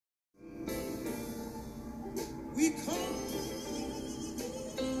We come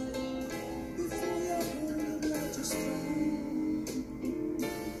before your holy majesty.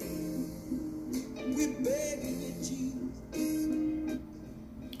 We beg you, Jesus.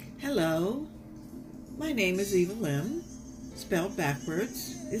 Hello, my name is Eva Lim. Spelled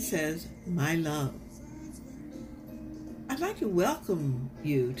backwards, it says, my love. I'd like to welcome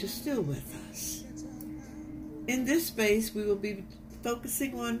you to Still With Us. In this space, we will be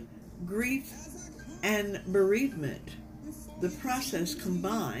focusing on grief and bereavement, the process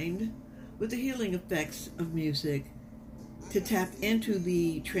combined with the healing effects of music to tap into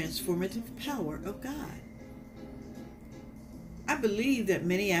the transformative power of God. I believe that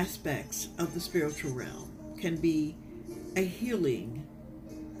many aspects of the spiritual realm can be a healing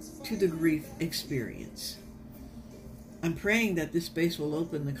to the grief experience. I'm praying that this space will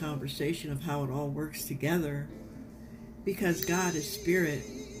open the conversation of how it all works together, because God is spirit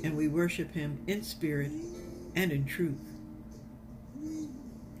and we worship him in spirit and in truth.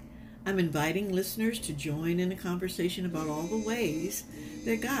 I'm inviting listeners to join in a conversation about all the ways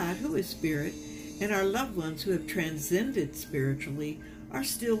that God, who is spirit, and our loved ones who have transcended spiritually are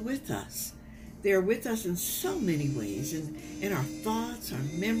still with us. They are with us in so many ways, in our thoughts, our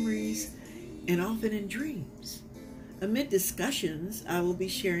memories, and often in dreams. Amid discussions, I will be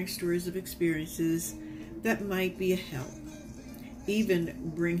sharing stories of experiences that might be a help,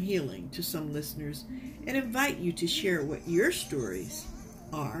 even bring healing to some listeners, and invite you to share what your stories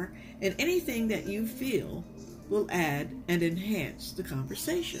are and anything that you feel will add and enhance the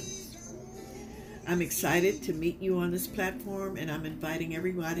conversation. I'm excited to meet you on this platform, and I'm inviting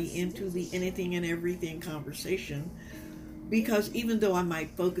everybody into the anything and everything conversation, because even though I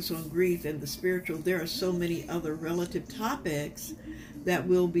might focus on grief and the spiritual, there are so many other relative topics that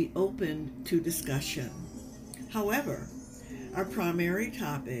will be open to discussion. However, our primary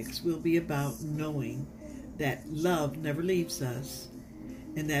topics will be about knowing that love never leaves us,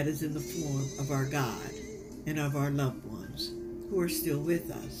 and that is in the form of our God and of our loved ones who are still with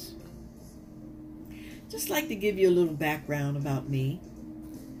us. Just like to give you a little background about me.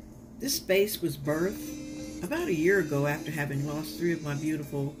 This space was birthed about a year ago after having lost 3 of my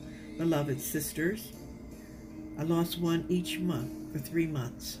beautiful, beloved sisters. I lost one each month for 3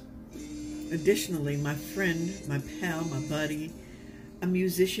 months. Additionally, my friend, my pal, my buddy, a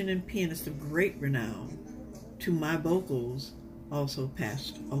musician and pianist of great renown, to my vocals, also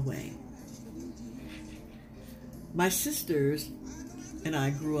passed away. My sisters and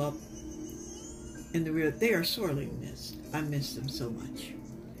I grew up in the real. They are sorely missed. I miss them so much.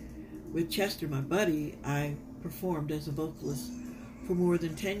 With Chester, my buddy, I performed as a vocalist for more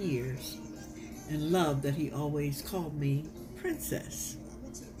than 10 years and loved that he always called me Princess.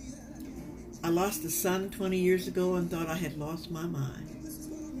 I lost a son 20 years ago and thought I had lost my mind.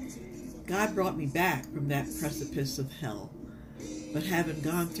 God brought me back from that precipice of hell, but having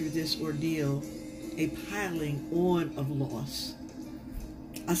gone through this ordeal, a piling on of loss,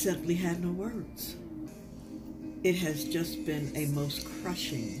 I simply had no words. It has just been a most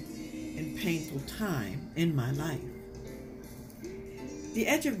crushing and painful time in my life. The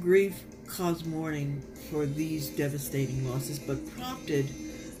edge of grief caused mourning for these devastating losses, but prompted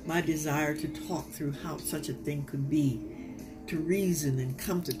my desire to talk through how such a thing could be, to reason and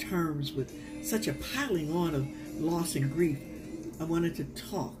come to terms with such a piling on of loss and grief. I wanted to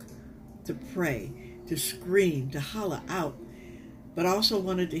talk, to pray, to scream, to holler out, but I also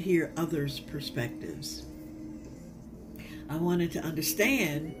wanted to hear others' perspectives. I wanted to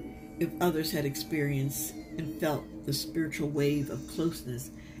understand if others had experienced and felt the spiritual wave of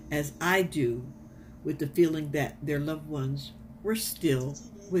closeness as I do, with the feeling that their loved ones were still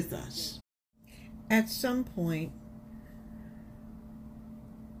with us. At some point,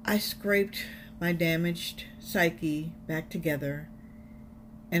 I scraped my damaged psyche back together,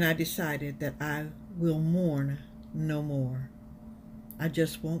 and I decided that I will mourn no more. I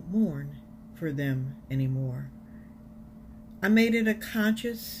just won't mourn for them anymore. I made it a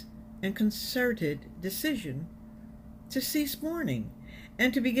conscious and concerted decision to cease mourning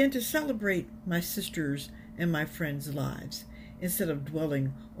and to begin to celebrate my sisters' and my friends' lives, instead of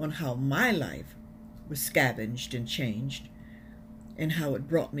dwelling on how my life was scavenged and changed and how it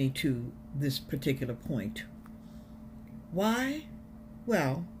brought me to this particular point. Why?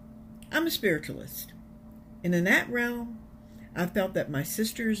 Well, I'm a spiritualist, and in that realm, I felt that my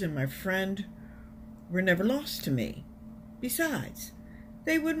sisters and my friend were never lost to me. Besides,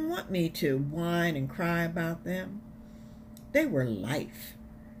 they wouldn't want me to whine and cry about them. They were life.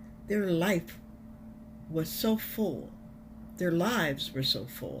 Their life was so full. Their lives were so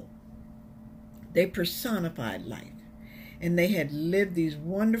full. They personified life, and they had lived these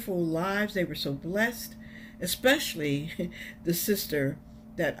wonderful lives. They were so blessed, especially the sister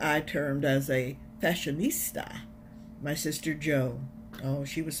that I termed as a fashionista, my sister Jo. Oh,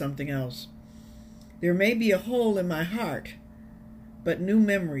 she was something else. There may be a hole in my heart, but new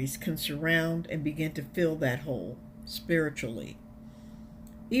memories can surround and begin to fill that hole spiritually.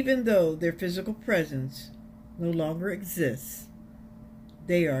 Even though their physical presence no longer exists,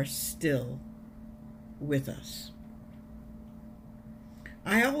 they are still with us.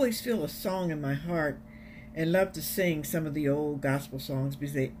 I always feel a song in my heart and love to sing some of the old gospel songs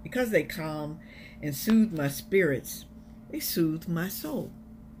because they calm and soothe my spirits. They soothe my soul.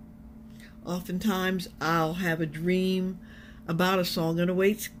 Oftentimes I'll have a dream about a song and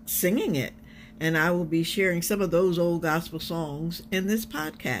awake singing it, and I will be sharing some of those old gospel songs in this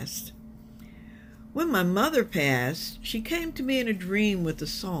podcast. When my mother passed, she came to me in a dream with a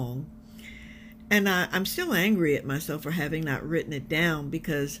song, and I'm still angry at myself for having not written it down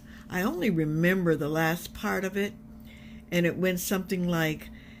because I only remember the last part of it, and it went something like,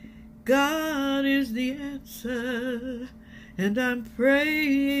 God is the answer, and I'm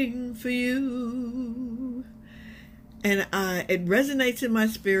praying for you. And it resonates in my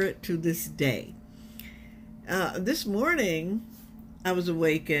spirit to this day. This morning, I was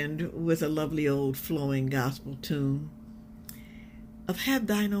awakened with a lovely old flowing gospel tune of Have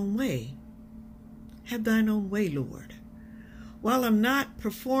Thine Own Way. Have Thine Own Way, Lord. While I'm not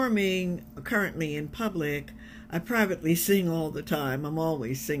performing currently in public, I privately sing all the time. I'm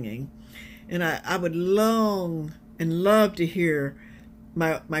always singing. And I would long and love to hear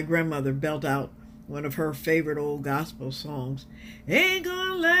my grandmother belt out one of her favorite old gospel songs. Ain't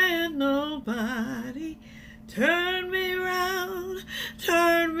gonna let nobody turn me round,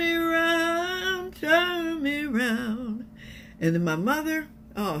 turn me round, turn me round. And then my mother,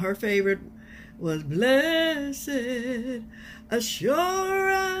 her favorite was Blessed Assurance,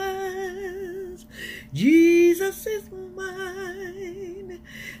 Jesus is mine,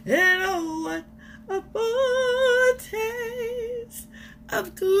 and oh, what a foretaste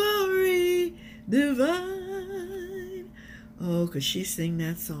of glory divine. Oh, could she sing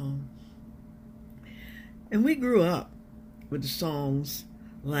that song? And we grew up with the songs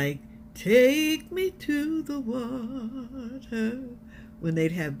like Take Me to the Water when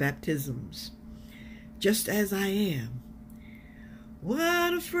they'd have baptisms, Just as I Am.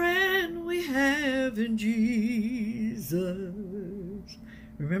 What a friend we have in Jesus.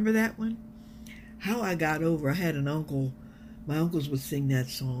 Remember that one? How I Got Over. I had an uncle. My uncles would sing that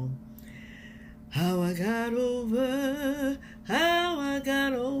song. How I got over,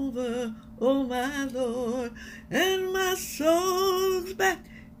 oh my Lord, and my soul looks back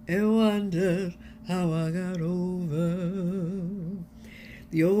and wonders how I got over.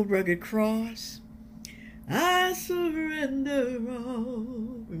 The old rugged cross, I surrender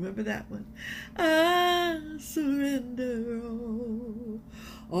all. Remember that one? I surrender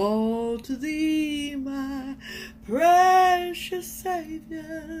all to thee, my precious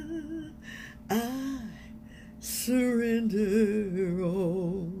Savior. I surrender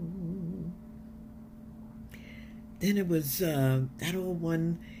all. Then it was that old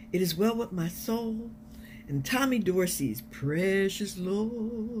one, It Is Well With My Soul, and Tommy Dorsey's Precious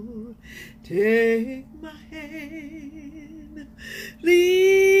Lord, take my hand,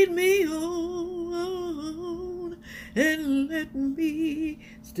 lead me on, and let me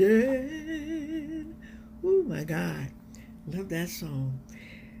stand. Oh my God, love that song.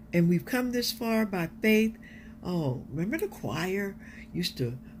 And we've come this far by faith. Oh, remember the choir used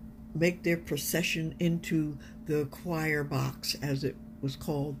to make their procession into the choir box, as it was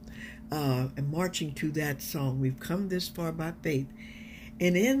called, and marching to that song. We've come this far by faith.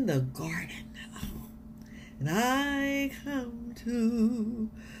 And in the garden, and I come to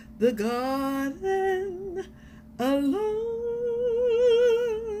the garden alone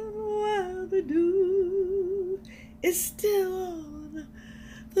while the dew is still on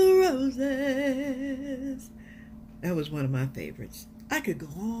the roses. That was one of my favorites. I could go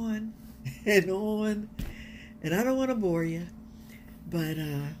on, and I don't want to bore you, but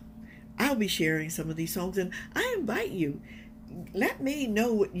I'll be sharing some of these songs, and I invite you, let me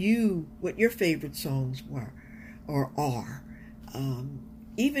know what your favorite songs were or are.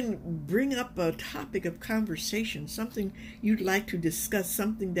 Even bring up a topic of conversation, something you'd like to discuss,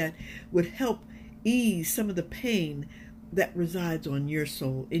 something that would help ease some of the pain that resides on your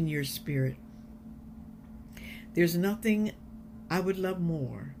soul, in your spirit. There's nothing I would love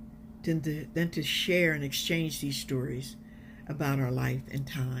more than to share and exchange these stories about our life and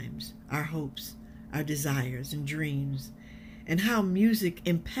times, our hopes, our desires and dreams, and how music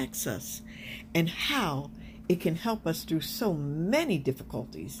impacts us, and how it can help us through so many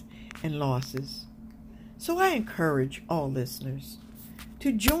difficulties and losses. So I encourage all listeners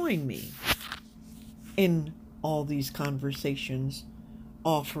to join me in all these conversations,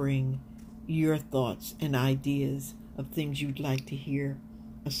 offering your thoughts and ideas of things you'd like to hear,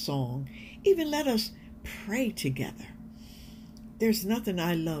 a song. Even let us pray together. There's nothing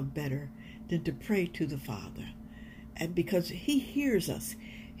I love better than to pray to the Father. And because He hears us,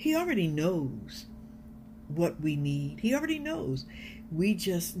 He already knows what we need. He already knows. We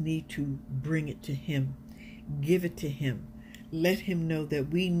just need to bring it to Him, give it to Him, let Him know that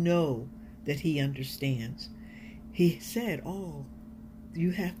we know that He understands. He said all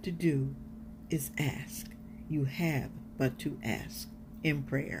you have to do is ask. You have but to ask in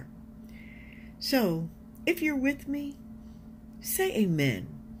prayer. So, if you're with me, say amen.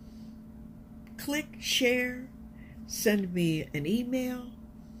 Click share, send me an email,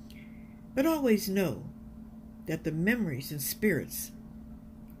 but always know that the memories and spirits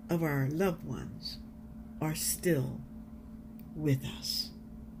of our loved ones are still with us.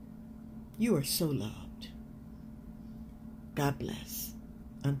 You are so loved. God bless.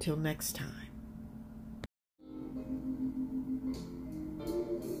 Until next time.